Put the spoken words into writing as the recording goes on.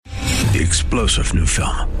the explosive new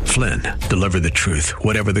film, Flynn, Deliver the Truth,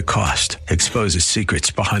 Whatever the Cost, exposes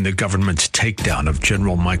secrets behind the government's takedown of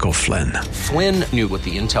General Michael Flynn. Flynn knew what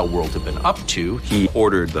the intel world had been up to. He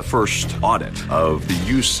ordered the first audit of the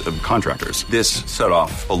use of contractors. This set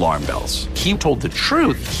off alarm bells. He told the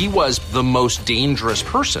truth. He was the most dangerous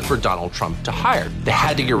person for Donald Trump to hire. They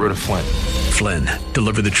had to get rid of Flynn. Flynn,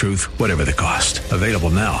 Deliver the Truth, Whatever the Cost. Available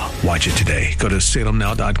now. Watch it today. Go to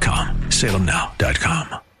salemnow.com.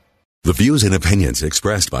 salemnow.com. The views and opinions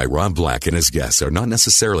expressed by Rob Black and his guests are not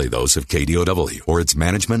necessarily those of KDOW or its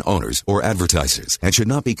management, owners, or advertisers and should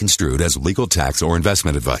not be construed as legal, tax, or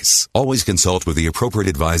investment advice. Always consult with the appropriate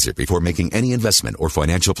advisor before making any investment or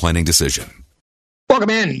financial planning decision. Welcome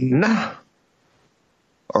in.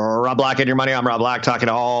 Rob Black and Your Money. I'm Rob Black, talking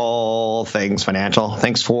all things financial.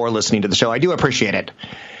 Thanks for listening to the show. I do appreciate it.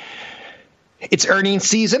 It's earnings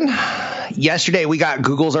season. Yesterday, we got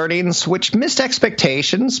Google's earnings, which missed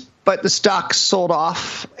expectations, but the stock sold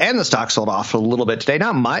off, and the stock sold off a little bit today.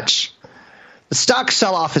 Not much. The stock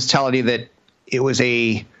sell-off is telling you that it was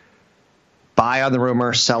a buy on the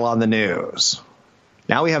rumor, sell on the news.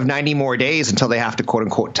 Now we have 90 more days until they have to,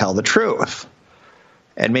 quote-unquote, tell the truth.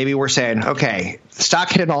 And maybe we're saying, okay, the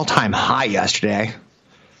stock hit an all-time high yesterday,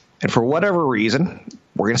 and for whatever reason,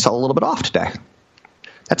 we're going to sell a little bit off today.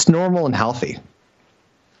 That's normal and healthy.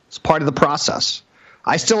 It's part of the process.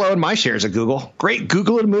 I still own my shares of Google. Great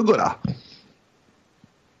Google and Moogla.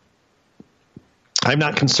 I'm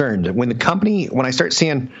not concerned. When I start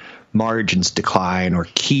seeing margins decline or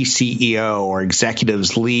key CEO or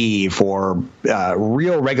executives leave or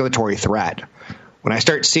real regulatory threat, when I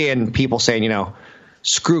start seeing people saying,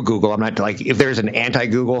 screw Google, I'm not like, if there's an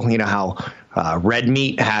anti-Google, how Red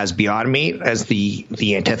Meat has Beyond Meat as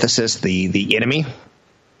the antithesis, the enemy.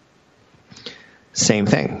 Same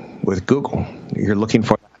thing with Google. You're looking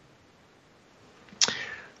for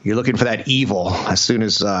that evil as soon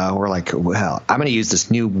as we're like, well, I'm going to use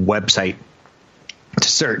this new website to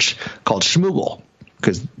search called Schmoogle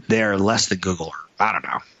because they're less than Google. I don't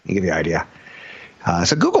know. You give you an idea.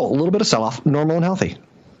 So Google, a little bit of sell-off, normal and healthy.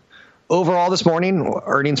 Overall this morning,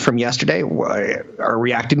 earnings from yesterday are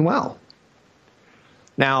reacting well.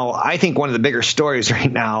 Now, I think one of the bigger stories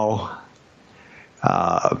right now,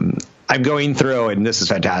 I'm going through, and this is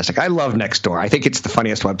fantastic. I love Nextdoor. I think it's the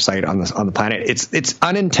funniest website on the planet. It's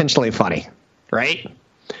unintentionally funny, right?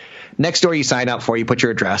 Nextdoor, you sign up for, you put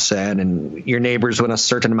your address in, and your neighbors in a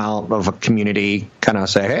certain amount of a community kind of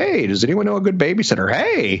say, hey, does anyone know a good babysitter?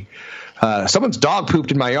 Hey, someone's dog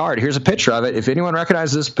pooped in my yard. Here's a picture of it. If anyone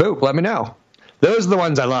recognizes this poop, let me know. Those are the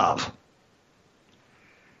ones I love.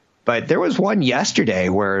 But there was one yesterday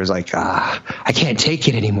where it was like, I can't take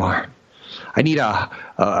it anymore. I need a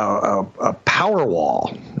power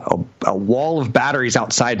wall, a wall of batteries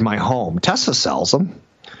outside my home. Tesla sells them.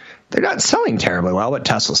 They're not selling terribly well, but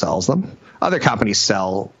Tesla sells them. Other companies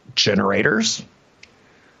sell generators.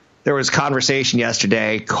 There was conversation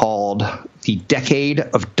yesterday called the Decade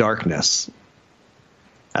of Darkness.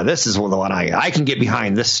 Now, this is the one I can get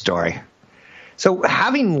behind this story. So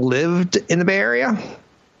having lived in the Bay Area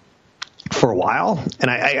for a while, and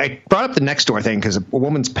I brought up the Nextdoor thing because a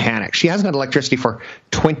woman's panicked. She hasn't had electricity for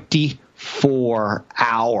 24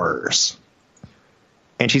 hours,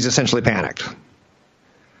 and she's essentially panicked.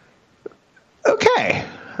 Okay,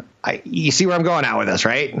 you see where I'm going out with this,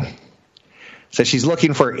 right? So she's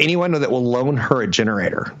looking for anyone that will loan her a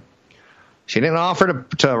generator. She didn't offer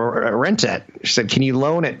to rent it. She said, can you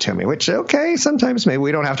loan it to me? Which, okay, sometimes maybe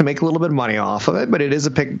we don't have to make a little bit of money off of it, but it is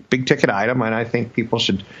a big ticket item, and I think people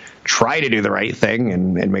should try to do the right thing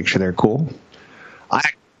and make sure they're cool.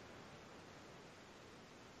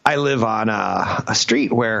 I live on a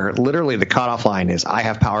street where literally the cutoff line is I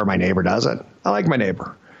have power, my neighbor doesn't. I like my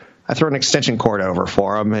neighbor. I throw an extension cord over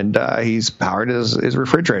for him, and he's powered his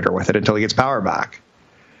refrigerator with it until he gets power back.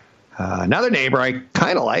 Another neighbor I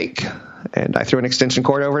kind of like, and I threw an extension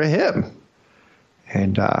cord over to him.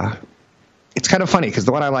 And it's kind of funny because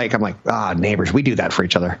the one I like, I'm like, neighbors, we do that for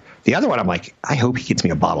each other. The other one, I'm like, I hope he gets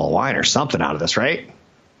me a bottle of wine or something out of this, right?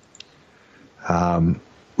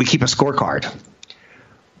 We keep a scorecard.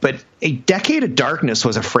 But a decade of darkness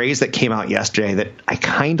was a phrase that came out yesterday that I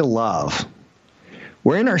kind of love.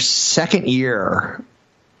 We're in our second year.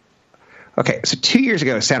 Okay, so 2 years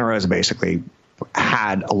ago, Santa Rosa basically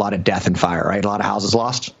had a lot of death and fire, right? A lot of houses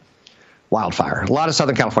lost. Wildfire. A lot of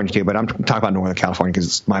Southern California too, but I'm talking about Northern California because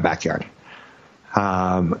it's my backyard.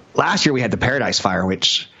 Last year we had the Paradise Fire,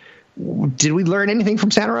 which did we learn anything from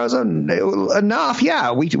Santa Rosa? Enough,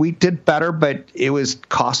 yeah. We did better, but it was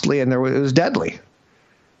costly and it was deadly.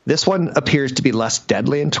 This one appears to be less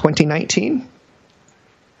deadly in 2019.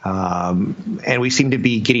 And we seem to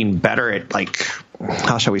be getting better at, like,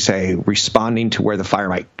 how shall we say, responding to where the fire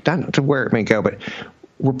might, not to where it may go, but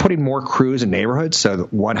we're putting more crews in neighborhoods so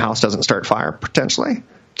that one house doesn't start fire, potentially,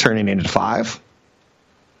 turning into 5.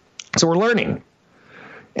 So we're learning.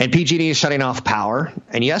 And PG&E is shutting off power.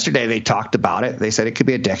 And yesterday they talked about it. They said it could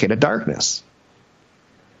be a decade of darkness.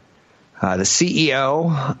 The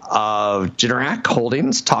CEO of Generac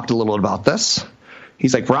Holdings talked a little bit about this.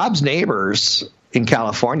 He's like, Rob's neighbors in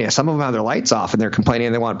California, some of them have their lights off and they're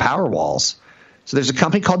complaining they want power walls. So there's a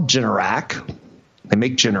company called Generac. They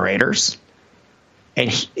make generators. And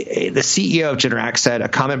the CEO of Generac said, a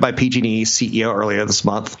comment by PG&E's CEO earlier this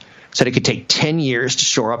month said it could take 10 years to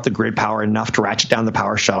shore up the grid power enough to ratchet down the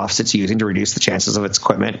power shutoffs it's using to reduce the chances of its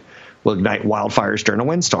equipment will ignite wildfires during a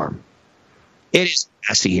windstorm. It is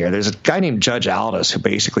messy here. There's a guy named Judge Aldous who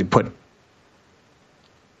basically put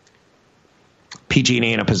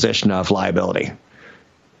PG&E in a position of liability.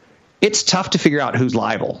 It's tough to figure out who's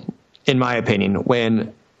liable, in my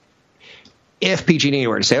opinion, if PG&E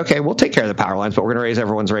were to say, okay, we'll take care of the power lines, but we're going to raise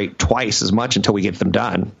everyone's rate twice as much until we get them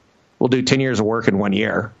done. We'll do 10 years of work in 1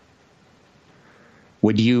 year.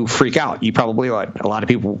 Would you freak out? You probably would. A lot of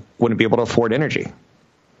people wouldn't be able to afford energy.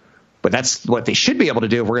 But that's what they should be able to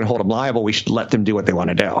do. If we're going to hold them liable, we should let them do what they want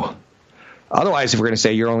to do. Otherwise, if we're going to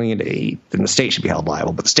say you're only into 8, then the state should be held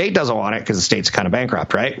liable. But the state doesn't want it because the state's kind of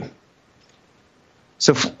bankrupt, right?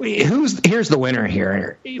 So here's the winner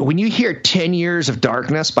here. When you hear 10 years of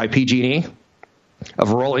darkness by PG&E,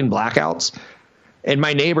 of rolling blackouts, and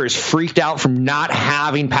my neighbor is freaked out from not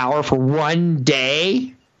having power for 1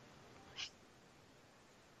 day,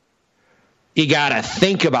 you got to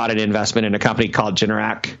think about an investment in a company called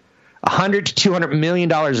Generac. $100 to $200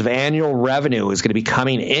 million of annual revenue is going to be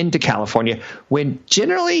coming into California when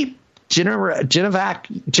Generac,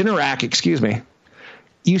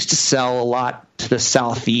 used to sell a lot to the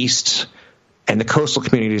southeast and the coastal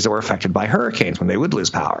communities that were affected by hurricanes when they would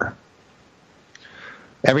lose power.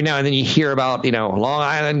 Every now and then you hear about, Long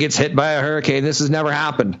Island gets hit by a hurricane. This has never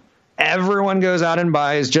happened. Everyone goes out and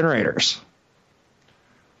buys generators.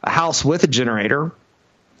 A house with a generator, a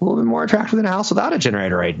little bit more attractive than a house without a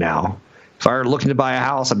generator right now. If I were looking to buy a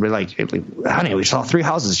house, I'd be like, honey, we saw 3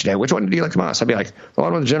 houses today. Which one do you like the most? I'd be like, the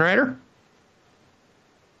one with a generator?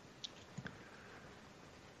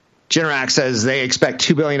 Generac says they expect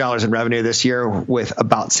 $2 billion in revenue this year with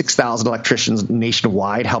about 6,000 electricians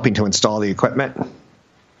nationwide helping to install the equipment.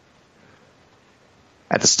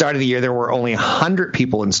 At the start of the year, there were only 100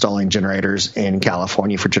 people installing generators in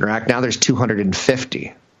California for Generac. Now there's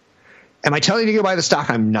 250. Am I telling you to go buy the stock?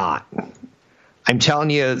 I'm not. I'm telling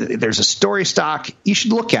you there's a story stock. You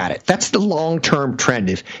should look at it. That's the long-term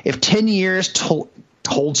trend. If 10 years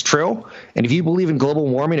holds true, and if you believe in global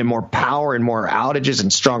warming and more power and more outages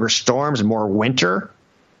and stronger storms and more winter,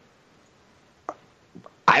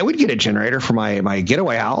 I would get a generator for my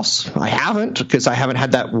getaway house. I haven't because I haven't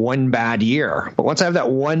had that one bad year. But once I have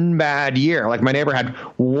that one bad year, like my neighbor had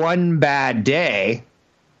one bad day,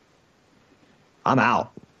 I'm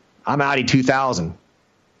out. I'm outie 2000.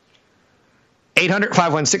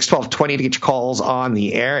 800-516-1220 to get your calls on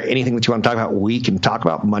the air. Anything that you want to talk about, we can talk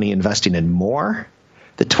about. Money, investing, and more.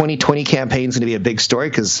 The 2020 campaign is going to be a big story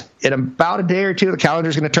because in about a day or two, the calendar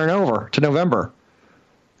is going to turn over to November.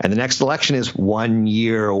 And the next election is 1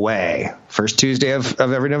 year away. First Tuesday of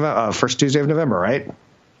November, right?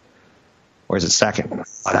 Or is it second?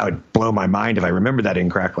 Oh, that would blow my mind if I remember that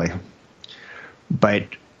incorrectly. But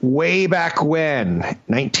way back when,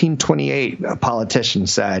 1928, a politician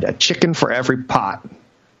said, "A chicken for every pot."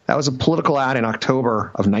 That was a political ad in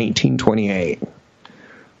October of 1928.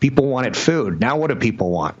 People wanted food. Now what do people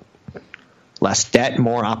want? Less debt,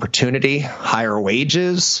 more opportunity, higher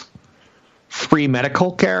wages, free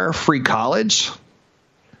medical care, free college.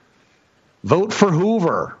 Vote for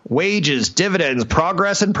Hoover. Wages, dividends,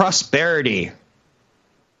 progress, and prosperity.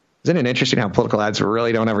 Isn't it interesting how political ads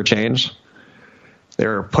really don't ever change?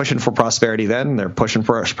 They're pushing for prosperity then. They're pushing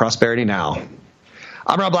for prosperity now.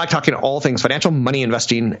 I'm Rob Black, talking all things financial, money,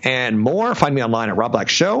 investing, and more. Find me online at Rob Black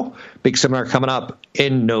Show. Big seminar coming up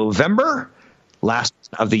in November. Last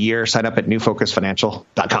of the year. Sign up at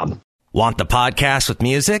newfocusfinancial.com. Want the podcast with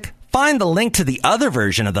music? Find the link to the other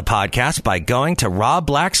version of the podcast by going to Rob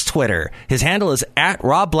Black's Twitter. His handle is at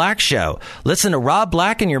Rob Black Show. Listen to Rob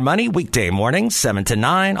Black and Your Money weekday mornings, 7 to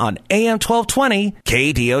 9 on AM 1220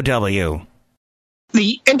 KDOW.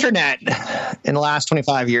 The internet in the last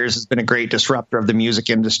 25 years has been a great disruptor of the music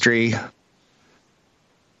industry, the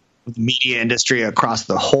media industry across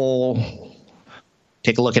the whole.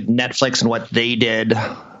 Take a look at Netflix and what they did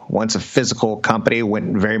Once a physical company,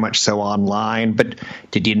 went very much so online, but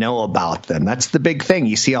did you know about them? That's the big thing.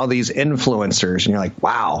 You see all these influencers, and you're like,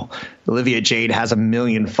 wow, Olivia Jade has 1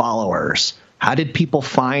 million followers. How did people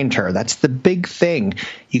find her? That's the big thing.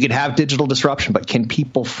 You could have digital disruption, but can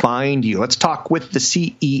people find you? Let's talk with the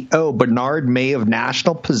CEO, Bernard May of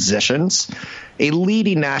National Positions, a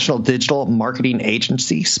leading national digital marketing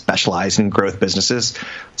agency specializing in growth businesses.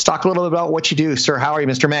 Let's talk a little bit about what you do. Sir, how are you,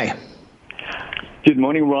 Mr. May? Good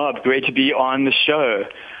morning, Rob. Great to be on the show.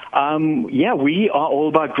 We are all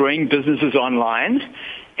about growing businesses online.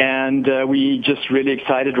 And we just really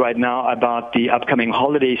excited right now about the upcoming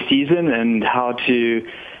holiday season and how to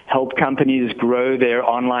help companies grow their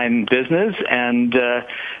online business and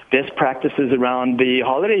best practices around the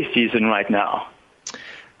holiday season right now.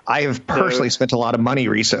 I have personally spent a lot of money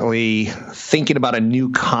recently thinking about a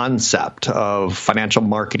new concept of financial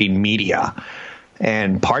marketing media.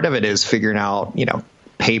 And part of it is figuring out,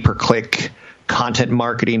 pay-per-click content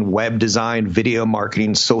marketing, web design, video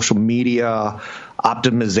marketing, social media,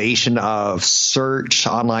 optimization of search,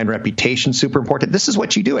 online reputation, super important. This is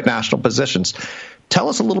what you do at National Positions. Tell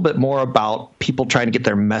us a little bit more about people trying to get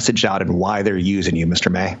their message out and why they're using you,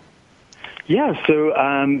 Mr. May. Yeah,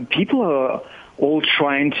 so people are all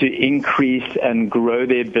trying to increase and grow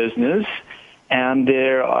their business. And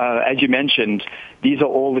they're, as you mentioned, these are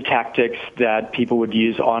all the tactics that people would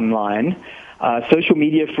use online. Social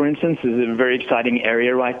media, for instance, is a very exciting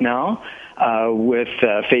area right now. With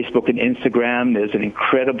Facebook and Instagram, there's an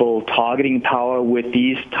incredible targeting power with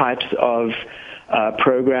these types of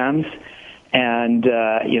programs. And,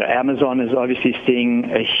 Amazon is obviously seeing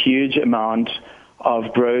a huge amount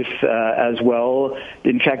of growth as well.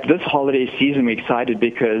 In fact, this holiday season, we're excited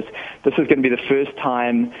because this is going to be the first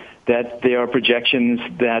time that there are projections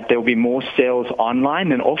that there will be more sales online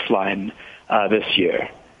than offline this year.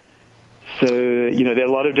 So, there are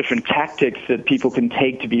a lot of different tactics that people can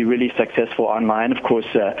take to be really successful online. Of course,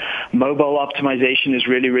 mobile optimization is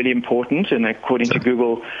really, really important. And according to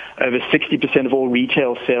Google, over 60% of all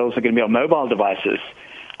retail sales are going to be on mobile devices.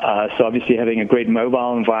 So obviously having a great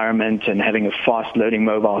mobile environment and having a fast-loading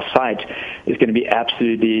mobile site is going to be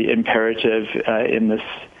absolutely imperative in this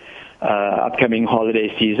upcoming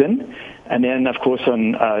holiday season. And then, of course,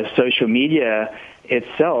 on social media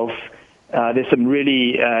itself, there's some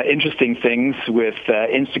really interesting things with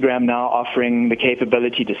Instagram now offering the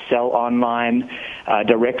capability to sell online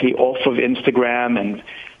directly off of Instagram, and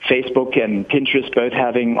Facebook and Pinterest both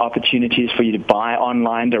having opportunities for you to buy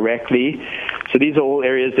online directly. So these are all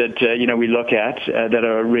areas that we look at that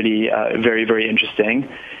are really very, very interesting.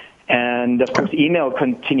 And of course, email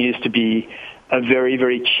continues to be a very,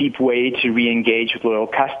 very cheap way to re-engage with loyal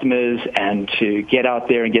customers and to get out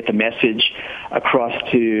there and get the message across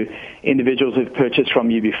to individuals who've purchased from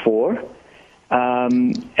you before.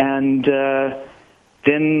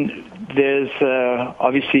 Then there's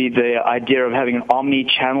obviously the idea of having an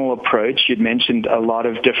omni-channel approach. You'd mentioned a lot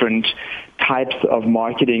of different types of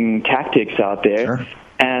marketing tactics out there. Sure.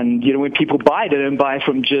 And, when people buy, they don't buy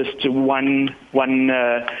from just one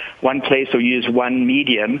place or use one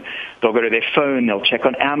medium. They'll go to their phone, they'll check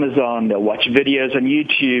on Amazon, they'll watch videos on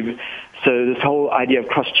YouTube. So this whole idea of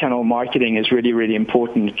cross-channel marketing is really, really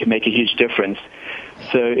important. It can make a huge difference.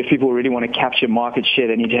 So if people really want to capture market share,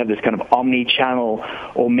 they need to have this kind of omni-channel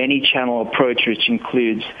or many-channel approach, which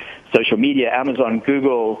includes social media, Amazon,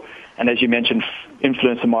 Google, and as you mentioned,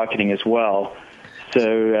 influencer marketing as well. So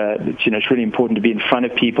it's really important to be in front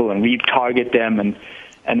of people and retarget them,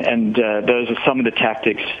 and those are some of the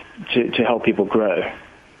tactics to help people grow.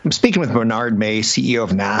 I'm speaking with Bernard May, CEO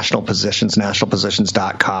of National Positions,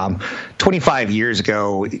 nationalpositions.com. 25 years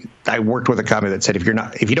ago, I worked with a company that said if you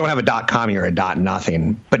don't have a .com, you're a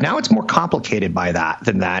 .nothing. But now it's more complicated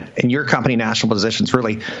than that. And your company, National Positions,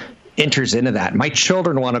 really enters into that. My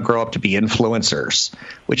children want to grow up to be influencers,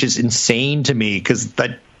 which is insane to me because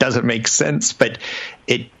that doesn't make sense, but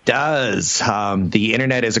it does. The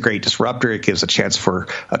internet is a great disruptor. It gives a chance for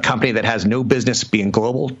a company that has no business being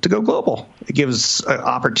global to go global. It gives an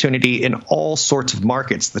opportunity in all sorts of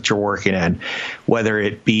markets that you're working in, whether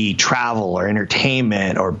it be travel or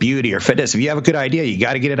entertainment or beauty or fitness. If you have a good idea, you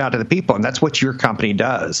got to get it out to the people, and that's what your company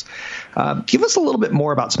does. Give us a little bit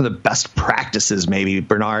more about some of the best practices, maybe,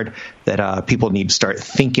 Bernard, that people need to start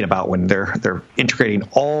thinking about when they're integrating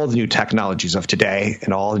all the new technologies of today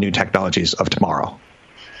and all the new technologies of tomorrow.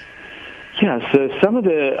 Yeah, so some of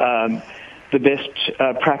the best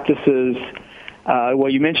practices,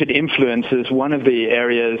 you mentioned influencers. One of the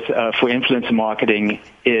areas for influencer marketing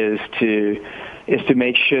is to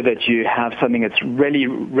make sure that you have something that's really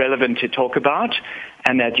relevant to talk about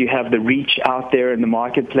and that you have the reach out there in the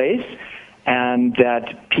marketplace. and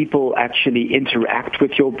that people actually interact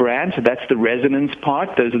with your brand. So that's the resonance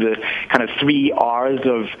part. Those are the kind of 3 R's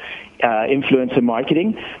of influencer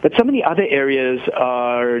marketing. But some of the other areas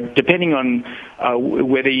are, depending on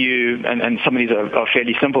whether you, and some of these are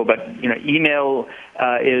fairly simple, but email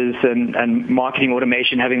is and marketing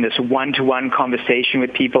automation, having this one-to-one conversation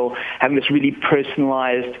with people, having this really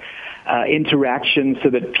personalized interaction so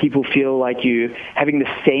that people feel like you having the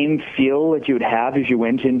same feel that you would have if you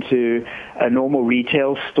went into a normal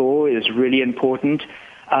retail store is really important.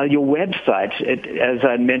 Your website, as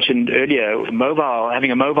I mentioned earlier, having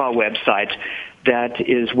a mobile website that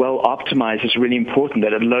is well optimized is really important,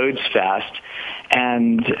 that it loads fast,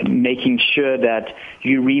 and making sure that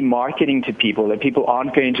you're remarketing to people, that people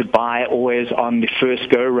aren't going to buy always on the first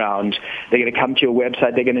go-round. They're going to come to your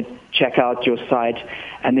website, they're going to check out your site,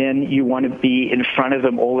 and then you want to be in front of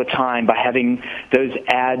them all the time by having those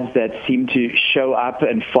ads that seem to show up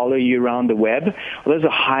and follow you around the web. Well, those are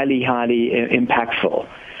highly, highly impactful.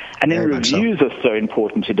 And then reviews are so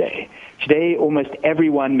important today. Today, almost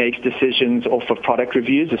everyone makes decisions off of product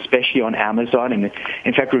reviews, especially on Amazon. And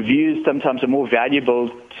in fact, reviews sometimes are more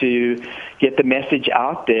valuable to get the message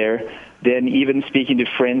out there than even speaking to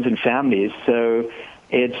friends and families. So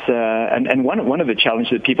it's and one of the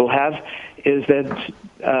challenges that people have is that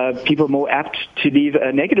people are more apt to leave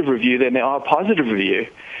a negative review than they are a positive review.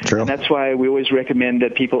 True. And that's why we always recommend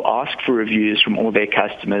that people ask for reviews from all their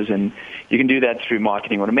customers. And you can do that through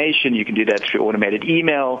marketing automation. You can do that through automated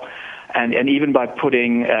email. And even by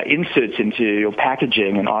putting inserts into your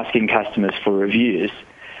packaging and asking customers for reviews.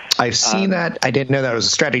 I've seen that. I didn't know that was a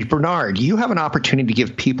strategy. Bernard, you have an opportunity to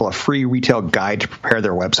give people a free retail guide to prepare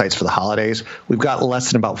their websites for the holidays. We've got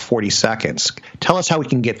less than about 40 seconds. Tell us how we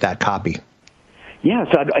can get that copy. Yeah,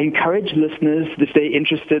 so I encourage listeners to stay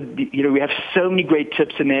interested. We have so many great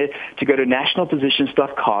tips in there to go to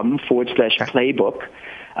nationalpositions.com/playbook.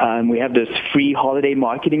 We have this free holiday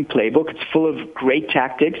marketing playbook. It's full of great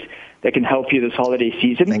tactics that can help you this holiday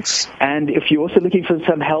season. Thanks. And if you're also looking for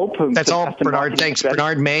some help. That's all, Bernard. Thanks.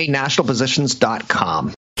 Bernard May,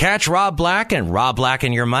 nationalpositions.com. Catch Rob Black and Rob Black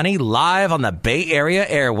and Your Money live on the Bay Area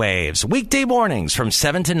airwaves, weekday mornings from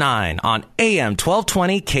 7 to 9 on AM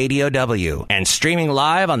 1220 KDOW and streaming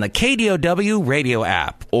live on the KDOW radio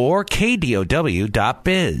app or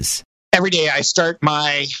KDOW.biz. Every day I start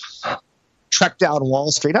my trek down Wall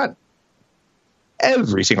Street on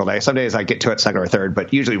every single day. Some days I get to it second or third,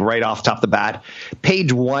 but usually right off the top of the bat.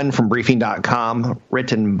 Page 1 from Briefing.com,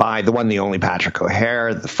 written by the one, the only Patrick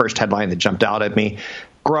O'Hare. The first headline that jumped out at me: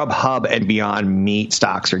 Grubhub and Beyond Meat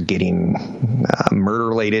stocks are getting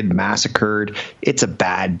murder-related, massacred. It's a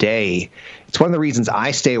bad day. It's one of the reasons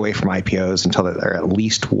I stay away from IPOs until they're at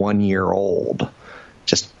least 1 year old,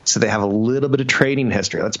 just so they have a little bit of trading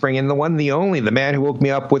history. Let's bring in the one, the only, the man who woke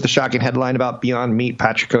me up with a shocking headline about Beyond Meat,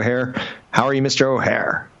 Patrick O'Hare. How are you, Mr.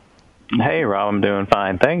 O'Hare? Hey, Rob, I'm doing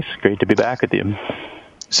fine. Thanks. Great to be back with you.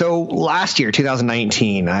 So last year,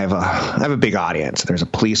 2019, I have a big audience. There's a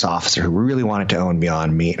police officer who really wanted to own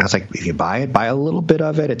Beyond Meat. And I was like, if you buy it, buy a little bit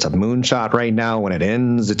of it. It's a moonshot right now. When it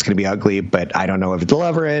ends, it's going to be ugly, but I don't know if it'll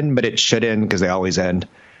ever end, but it should end because they always end.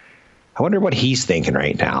 I wonder what he's thinking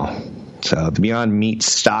right now. So the Beyond Meat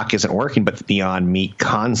stock isn't working, but the Beyond Meat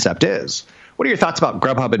concept is. What are your thoughts about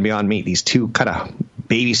Grubhub and Beyond Meat, these two kind of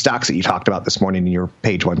baby stocks that you talked about this morning in your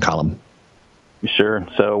page 1 column? Sure.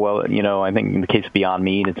 So, well, I think in the case of Beyond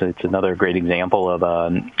Meat, it's another great example of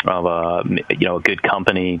a good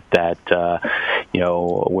company that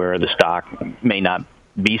where the stock may not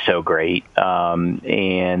be so great,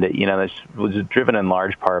 and this was driven in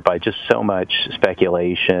large part by just so much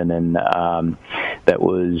speculation and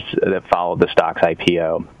that followed the stock's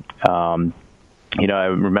IPO. I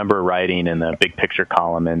remember writing in the big picture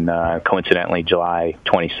column, and coincidentally, July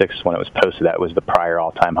 26th, when it was posted, that was the prior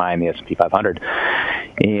all-time high in the S&P 500.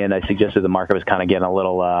 And I suggested the market was kind of getting a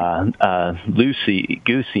little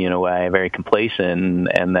loosey-goosey in a way, very complacent,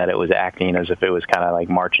 and that it was acting as if it was kind of like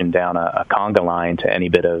marching down a conga line to any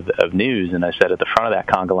bit of news. And I said at the front of that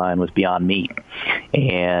conga line was Beyond Meat.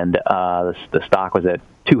 And the stock was at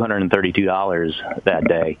 $232 that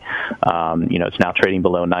day. It's now trading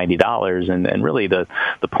below $90, and really the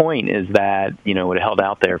point is that what it held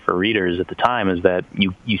out there for readers at the time is that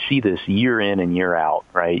you see this year in and year out,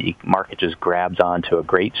 right? Market just grabs onto a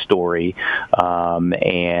great story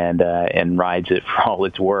and rides it for all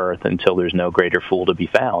it's worth until there's no greater fool to be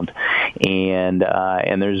found, and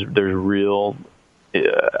there's real.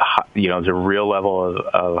 There's a real level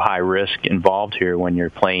of high risk involved here when you're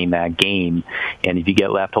playing that game, and if you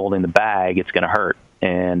get left holding the bag, it's going to hurt.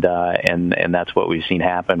 and that's what we've seen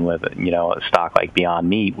happen with a stock like Beyond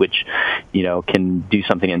Meat, which can do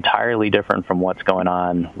something entirely different from what's going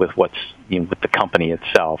on with what's with the company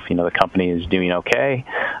itself. The company is doing okay,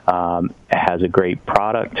 has a great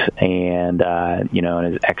product, and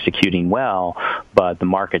and is executing well, but the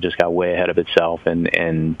market just got way ahead of itself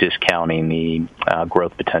and discounting the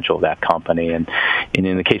growth potential of that company. And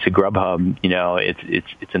in the case of Grubhub,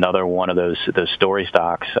 it's another one of those story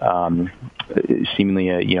stocks,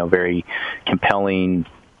 seemingly a very compelling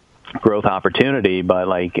growth opportunity, but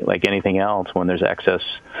like anything else, when there's excess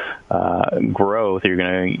growth, you're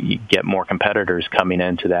going to get more competitors coming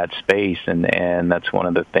into that space, and that's one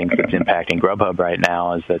of the things that's impacting Grubhub right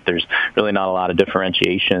now, is that there's really not a lot of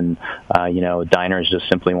differentiation. Diners just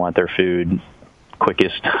simply want their food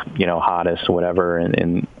quickest, hottest, whatever,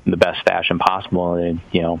 in the best fashion possible.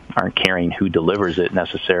 They, aren't caring who delivers it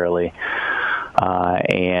necessarily.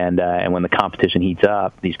 And when the competition heats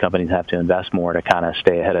up, these companies have to invest more to kind of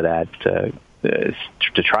stay ahead of that, to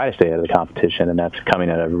try to stay ahead of the competition, and that's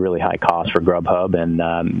coming at a really high cost for Grubhub,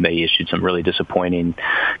 and they issued some really disappointing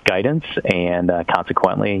guidance, and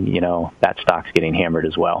consequently, that stock's getting hammered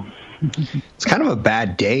as well. It's kind of a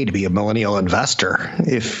bad day to be a millennial investor.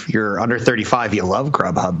 If you're under 35, you love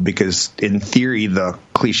Grubhub because, in theory, the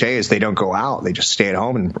cliche is they don't go out. They just stay at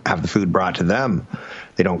home and have the food brought to them.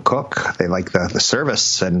 They don't cook. They like the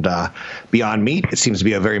service. And Beyond Meat, it seems to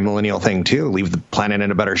be a very millennial thing, too. Leave the planet in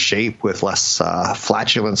a better shape with less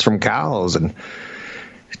flatulence from cows. And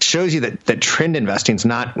it shows you that trend investing is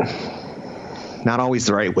not always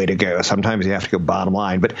the right way to go. Sometimes you have to go bottom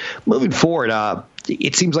line. But moving forward,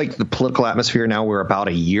 it seems like the political atmosphere now, we're about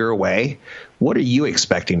a year away. What are you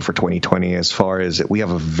expecting for 2020 as far as we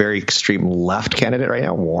have a very extreme left candidate right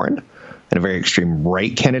now, Warren, and a very extreme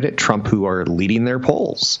right candidate, Trump, who are leading their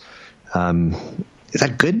polls? Is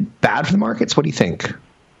that good, bad for the markets? What do you think?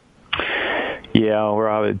 Yeah,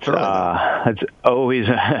 Rob, it's always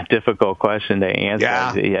a difficult question to answer.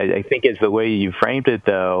 Yeah. I think it's the way you framed it,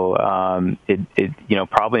 though. It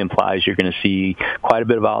probably implies you're going to see quite a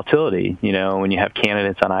bit of volatility. When you have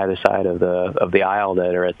candidates on either side of the aisle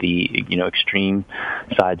that are at the extreme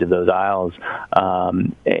sides of those aisles,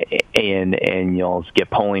 and you'll get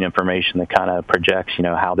polling information that kind of projects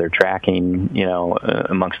how they're tracking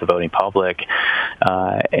amongst the voting public,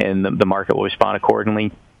 and the market will respond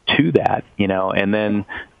accordingly to that, and then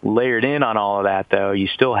layered in on all of that, though, you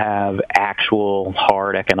still have actual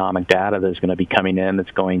hard economic data that's going to be coming in that's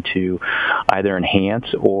going to either enhance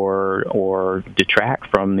or detract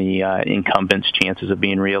from the incumbent's chances of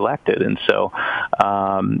being reelected. And so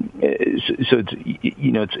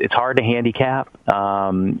it's hard to handicap.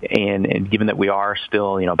 And given that we are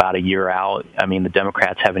still about a year out, I mean, the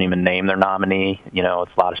Democrats haven't even named their nominee. It's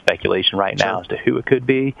a lot of speculation right now as to who it could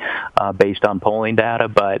be based on polling data.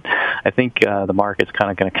 But I think the market's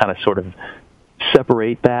kind of sort of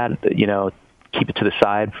separate that, keep it to the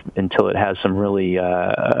side until it has some really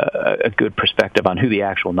a good perspective on who the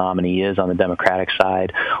actual nominee is on the Democratic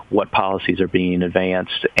side, what policies are being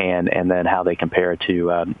advanced, and then how they compare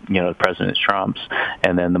to President Trump's.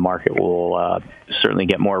 And then the market will certainly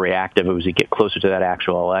get more reactive as we get closer to that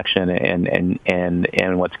actual election,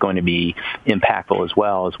 and what's going to be impactful as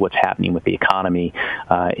well is what's happening with the economy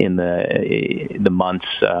in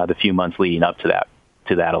the few months leading up to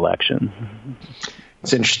that election.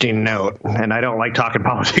 It's an interesting note, and I don't like talking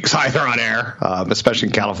politics either on air, especially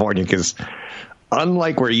in California, because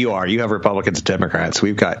unlike where you are, you have Republicans and Democrats.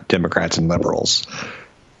 We've got Democrats and liberals,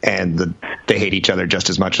 and they hate each other just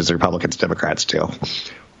as much as the Republicans and Democrats do.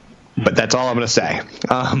 But that's all I'm going to say.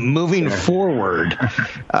 Moving forward,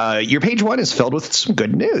 your page one is filled with some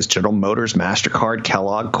good news. General Motors, MasterCard,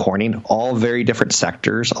 Kellogg, Corning, all very different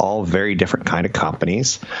sectors, all very different kind of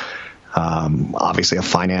companies. Obviously a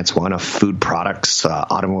finance one, a food products,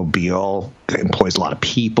 automobile, employs a lot of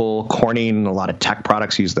people. Corning, a lot of tech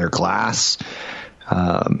products use their glass.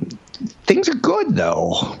 Things are good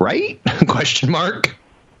though, right? Question mark.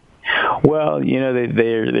 Well,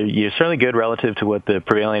 they're certainly good relative to what the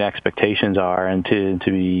prevailing expectations are, and to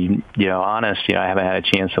be honest, I haven't had a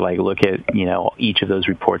chance to look at each of those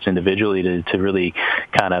reports individually to really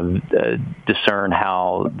kind of discern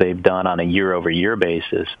how they've done on a year-over-year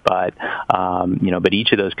basis. But but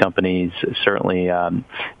each of those companies certainly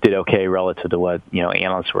did okay relative to what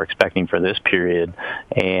analysts were expecting for this period,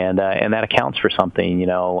 and that accounts for something.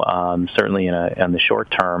 Certainly in the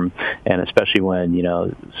short term, and especially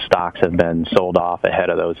when stocks have have been sold off ahead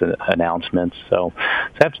of those announcements. So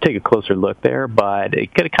I have to take a closer look there, but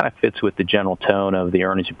it kind of fits with the general tone of the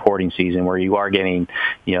earnings reporting season, where you are getting,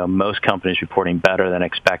 most companies reporting better than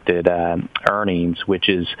expected earnings, which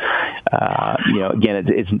is,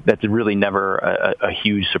 again, that's really never a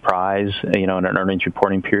huge surprise. In an earnings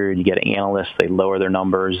reporting period, you get analysts, they lower their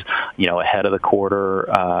numbers, ahead of the quarter,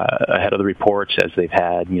 ahead of the reports, as they've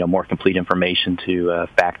had, more complete information to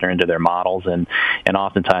factor into their models, and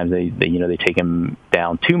oftentimes they take them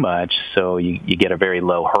down too much, so you get a very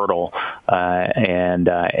low hurdle,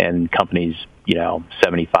 and companies,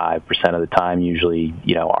 75% of the time usually,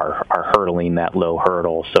 are hurdling that low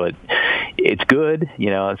hurdle. So it's good.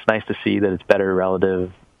 It's nice to see that it's better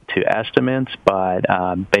relative to estimates, but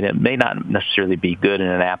it may not necessarily be good in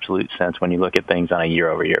an absolute sense when you look at things on a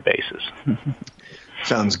year-over-year basis.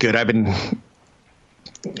 Sounds good. I've been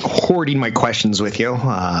hoarding my questions with you.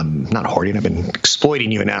 Not hoarding. I've been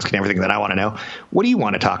exploiting you and asking everything that I want to know. What do you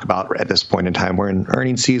want to talk about at this point in time? We're in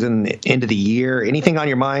earnings season, end of the year. Anything on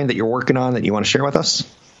your mind that you're working on that you want to share with us?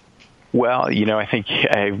 Well, I think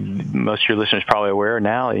most of your listeners are probably aware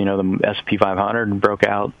now, the S&P 500 broke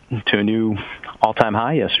out to a new all-time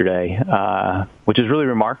high yesterday, which is really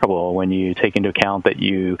remarkable when you take into account that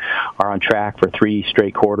you are on track for 3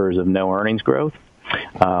 straight quarters of no earnings growth.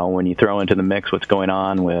 When you throw into the mix what's going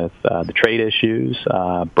on with the trade issues,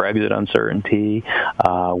 Brexit uncertainty,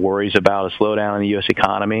 worries about a slowdown in the U.S.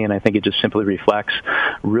 economy, and I think it just simply reflects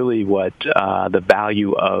really what the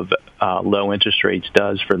value of low interest rates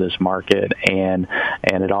does for this market, and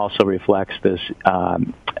it also reflects this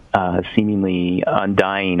seemingly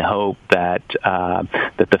undying hope that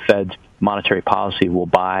the Fed's monetary policy will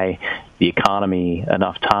buy the economy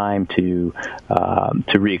enough time to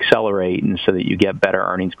reaccelerate, and so that you get better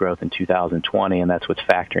earnings growth in 2020, and that's what's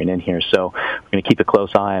factoring in here. So we're going to keep a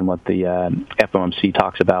close eye on what the FOMC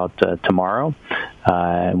talks about tomorrow,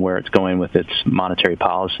 and where it's going with its monetary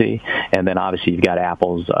policy. And then obviously you've got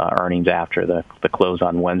Apple's earnings after the close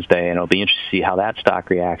on Wednesday, and it'll be interesting to see how that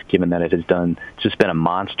stock reacts, given that it's just been a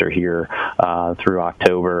monster here through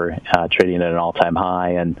October, trading at an all-time high,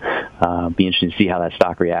 and be interesting to see how that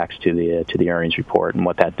stock reacts to the earnings report and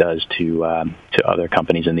what that does to other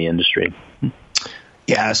companies in the industry.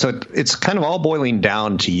 Yeah, so it's kind of all boiling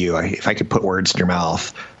down to you. If I could put words in your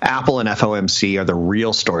mouth, Apple and FOMC are the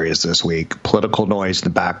real stories this week. Political noise in the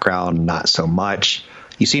background, not so much.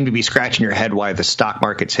 You seem to be scratching your head why the stock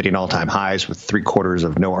market's hitting all-time highs with 3 quarters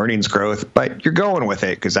of no earnings growth, but you're going with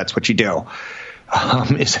it because that's what you do.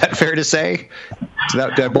 Is that fair to say?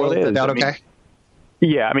 Did I boil it down okay?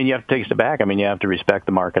 Yeah, you have to take a step back. You have to respect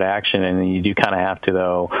the market action, and you do kind of have to,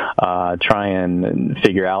 though, try and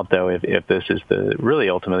figure out, though, if this is really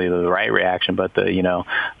ultimately the right reaction. But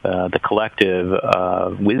the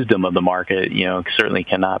collective wisdom of the market, certainly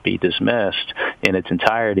cannot be dismissed in its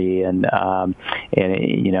entirety. And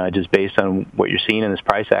just based on what you're seeing in this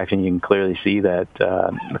price action, you can clearly see that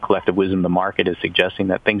the collective wisdom of the market is suggesting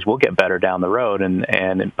that things will get better down the road,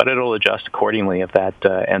 but it'll adjust accordingly if that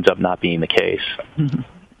ends up not being the case.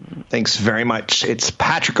 Thanks very much. It's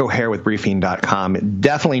Patrick O'Hare with Briefing.com.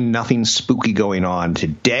 Definitely nothing spooky going on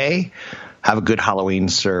today. Have a good Halloween,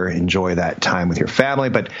 sir. Enjoy that time with your family.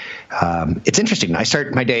 But it's interesting. I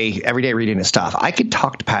start my day every day reading his stuff. I could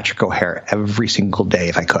talk to Patrick O'Hare every single day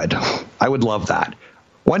if I could. I would love that.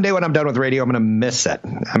 One day when I'm done with radio, I'm going to miss it.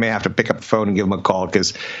 I may have to pick up the phone and give him a call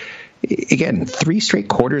because, again, 3 straight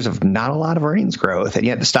quarters of not a lot of earnings growth, and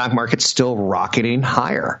yet the stock market's still rocketing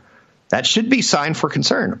higher. That should be sign for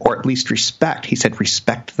concern, or at least respect. He said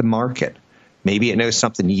respect the market. Maybe it knows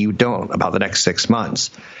something you don't about the next 6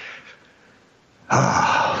 months.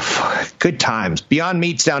 Good times. Beyond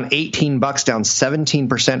Meat's down $18, down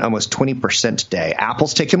 17%, almost 20% today.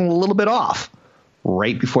 Apple's taking a little bit off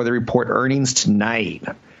right before they report earnings tonight.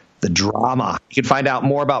 The drama. You can find out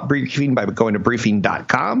more about Briefing by going to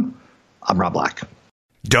Briefing.com. I'm Rob Black.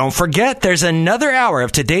 Don't forget, there's another hour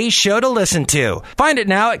of today's show to listen to. Find it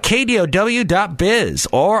now at KDOW.biz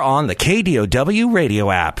or on the KDOW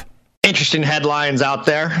radio app. Interesting headlines out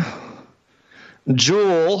there.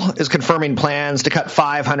 Juul is confirming plans to cut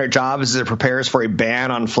 500 jobs as it prepares for a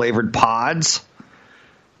ban on flavored pods,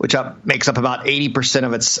 which makes up about 80%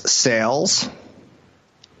 of its sales.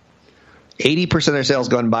 80% of their sales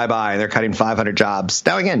going bye-bye, and they're cutting 500 jobs.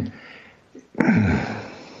 Now, again,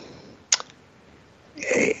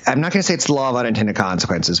 I'm not going to say it's the law of unintended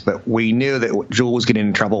consequences, but we knew that Juul was getting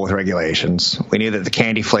in trouble with regulations. We knew that the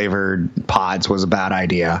candy-flavored pods was a bad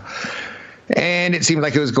idea. And it seemed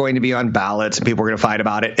like it was going to be on ballots, and people were going to fight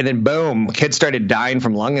about it. And then, boom, kids started dying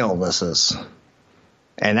from lung illnesses.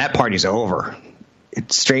 And that party's over.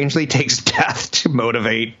 It strangely takes death to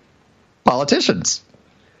motivate politicians.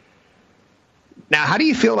 Now, how do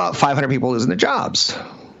you feel about 500 people losing their jobs?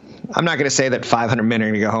 I'm not going to say that 500 men are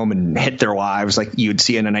going to go home and hit their wives like you'd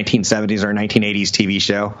see in a 1970s or 1980s TV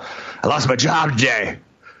show. I lost my job today.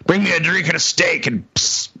 Bring me a drink and a steak and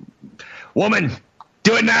woman,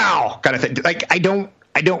 do it now, kind of thing. Like, I don't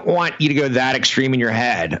want you to go that extreme in your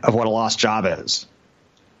head of what a lost job is.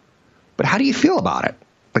 But how do you feel about it?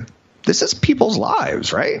 Like, this is people's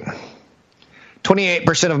lives, right? 28%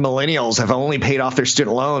 of millennials have only paid off their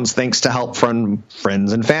student loans thanks to help from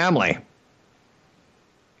friends and family.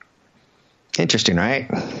 Interesting, right?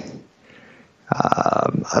 I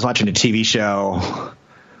was watching a TV show.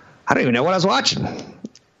 I don't even know what I was watching.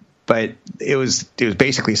 But it was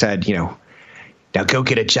basically said, now go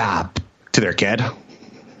get a job to their kid.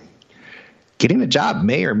 Getting a job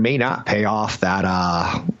may or may not pay off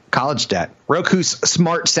that college debt. Roku's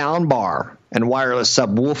smart sound bar and wireless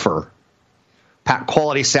subwoofer pack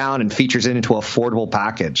quality sound and features it into an affordable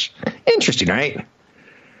package. Interesting, right?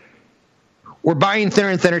 We're buying thinner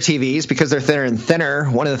and thinner TVs because they're thinner and thinner.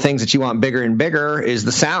 One of the things that you want bigger and bigger is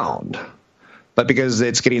the sound. But because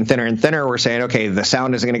it's getting thinner and thinner, we're saying, okay, the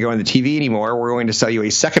sound isn't going to go in the TV anymore. We're going to sell you a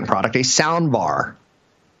second product, a sound bar.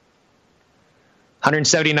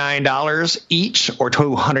 $179 each or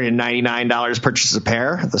 $299 purchase a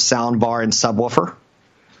pair, the sound bar and subwoofer.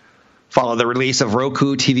 Follow the release of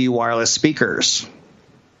Roku TV wireless speakers.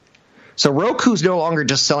 So Roku's no longer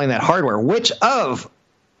just selling that hardware, which of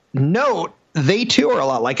note, they too are a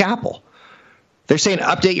lot like Apple. They're saying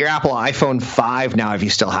update your Apple iPhone 5 now if you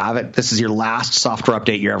still have it. This is your last software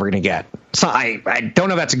update you're ever going to get. So I don't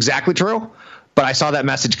know if that's exactly true, but I saw that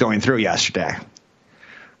message going through yesterday.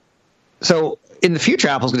 So in the future,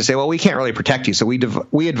 Apple's going to say, well, we can't really protect you, so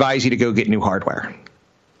we advise you to go get new hardware.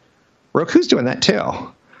 Roku's doing that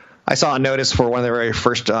too. I saw a notice for one of their very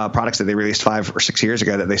first products that they released 5 or 6 years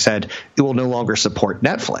ago that they said it will no longer support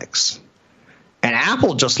Netflix. And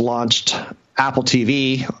Apple just launched Apple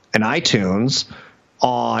TV and iTunes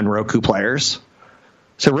on Roku players.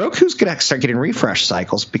 So Roku's going to start getting refresh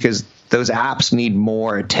cycles because those apps need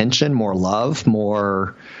more attention, more love,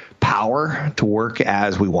 more power to work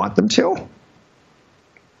as we want them to.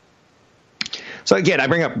 So again, I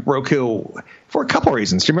bring up Roku for a couple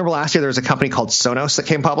reasons. Do you remember last year there was a company called Sonos that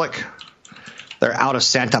came public? They're out of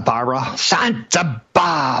Santa Barbara. Santa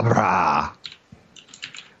Barbara!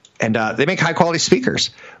 And they make high-quality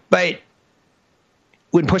speakers. But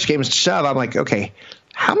when push games to shove, I'm like, okay,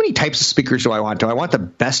 how many types of speakers do I want? Do I want the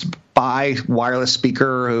Best Buy wireless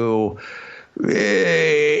speaker who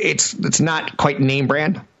it's not quite name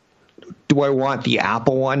brand? Do I want the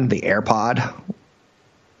Apple one, the AirPod?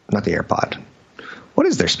 Not the AirPod. What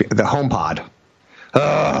is their speaker? The HomePod.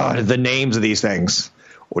 The names of these things.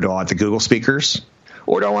 Or do I want the Google speakers?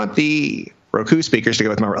 Or do I want the Roku speakers to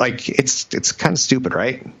go with my... Like, it's kind of stupid,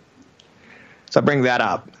 right? So I bring that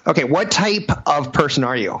up. Okay, what type of person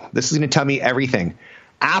are you? This is going to tell me everything.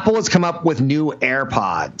 Apple has come up with new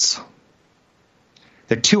AirPods.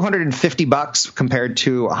 They're $250 compared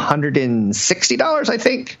to $160, I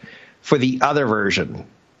think, for the other version.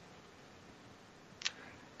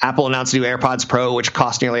 Apple announced new AirPods Pro, which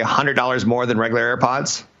cost nearly $100 more than regular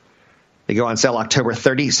AirPods. They go on sale October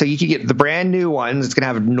 30. So you can get the brand new ones. It's going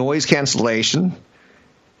to have noise cancellation.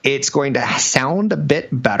 It's going to sound a bit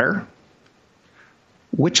better.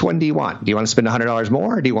 Which one do you want? Do you want to spend $100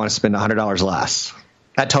 more or do you want to spend $100 less?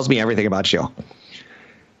 That tells me everything about you.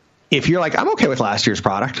 If you're like, I'm okay with last year's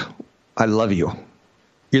product, I love you.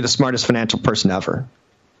 You're the smartest financial person ever.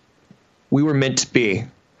 We were meant to be.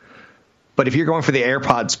 But if you're going for the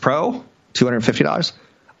AirPods Pro, $250,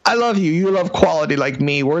 I love you. You love quality like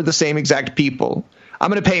me. We're the same exact people.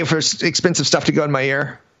 I'm going to pay for expensive stuff to go in my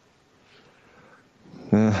ear.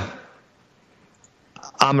 I'm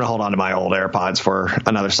going to hold on to my old AirPods for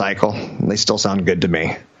another cycle. They still sound good to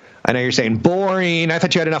me. I know you're saying, boring. I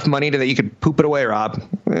thought you had enough money that you could poop it away, Rob.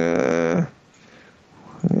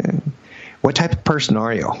 What type of person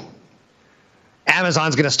are you?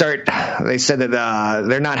 Amazon's going to start. They said that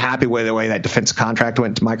they're not happy with the way that defense contract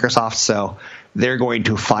went to Microsoft, so they're going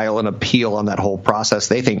to file an appeal on that whole process.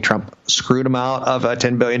 They think Trump screwed them out of a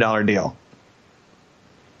 $10 billion deal.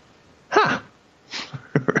 Huh.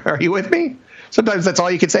 Are you with me? Sometimes that's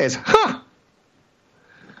all you can say is, huh.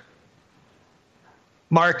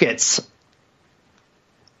 Markets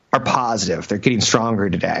are positive. They're getting stronger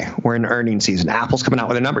today. We're in earnings season. Apple's coming out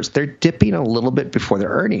with their numbers. They're dipping a little bit before their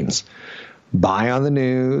earnings. Buy on the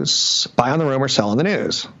news, buy on the rumor, sell on the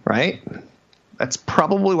news, right? That's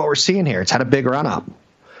probably what we're seeing here. It's had a big run up.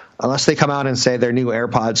 Unless they come out and say their new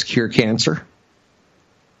AirPods cure cancer.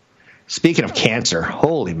 Speaking of cancer,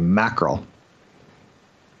 holy mackerel.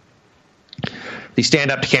 the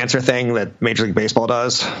stand up to cancer thing that Major League Baseball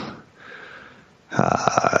does.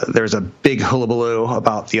 There's a big hullabaloo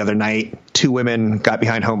about the other night. 2 women got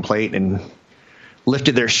behind home plate and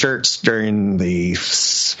lifted their shirts during the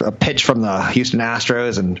pitch from the Houston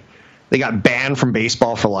Astros, and they got banned from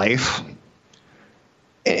baseball for life.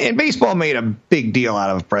 And baseball made a big deal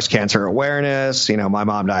out of breast cancer awareness. You know, my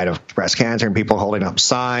mom died of breast cancer, and people holding up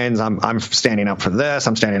signs. I'm standing up for this.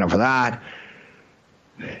 I'm standing up for that.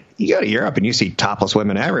 You go to Europe and you see topless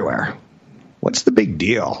women everywhere. What's the big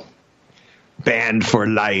deal? Banned for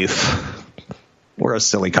life. We're a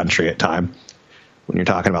silly country at times when you're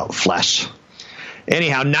talking about flesh.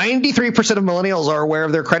 Anyhow, 93% of millennials are aware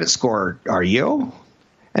of their credit score. Are you?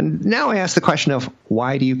 And now I ask the question of,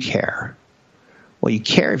 why do you care? Well, you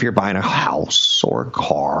care if you're buying a house or a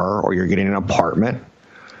car or you're getting an apartment.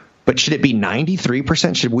 But should it be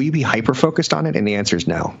 93%? Should we be hyper-focused on it? And the answer is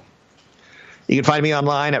no. You can find me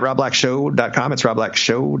online at robblackshow.com. It's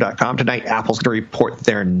robblackshow.com. Tonight, Apple's going to report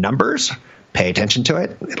their numbers. Pay attention to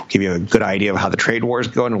it. It'll give you a good idea of how the trade war is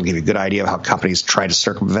going. It'll give you a good idea of how companies try to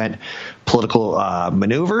circumvent political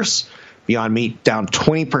maneuvers. Beyond Meat down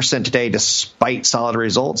 20% today despite solid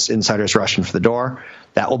results. Insiders rushing for the door.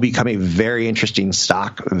 That will become a very interesting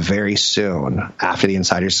stock very soon after the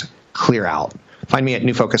insiders clear out. Find me at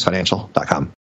newfocusfinancial.com.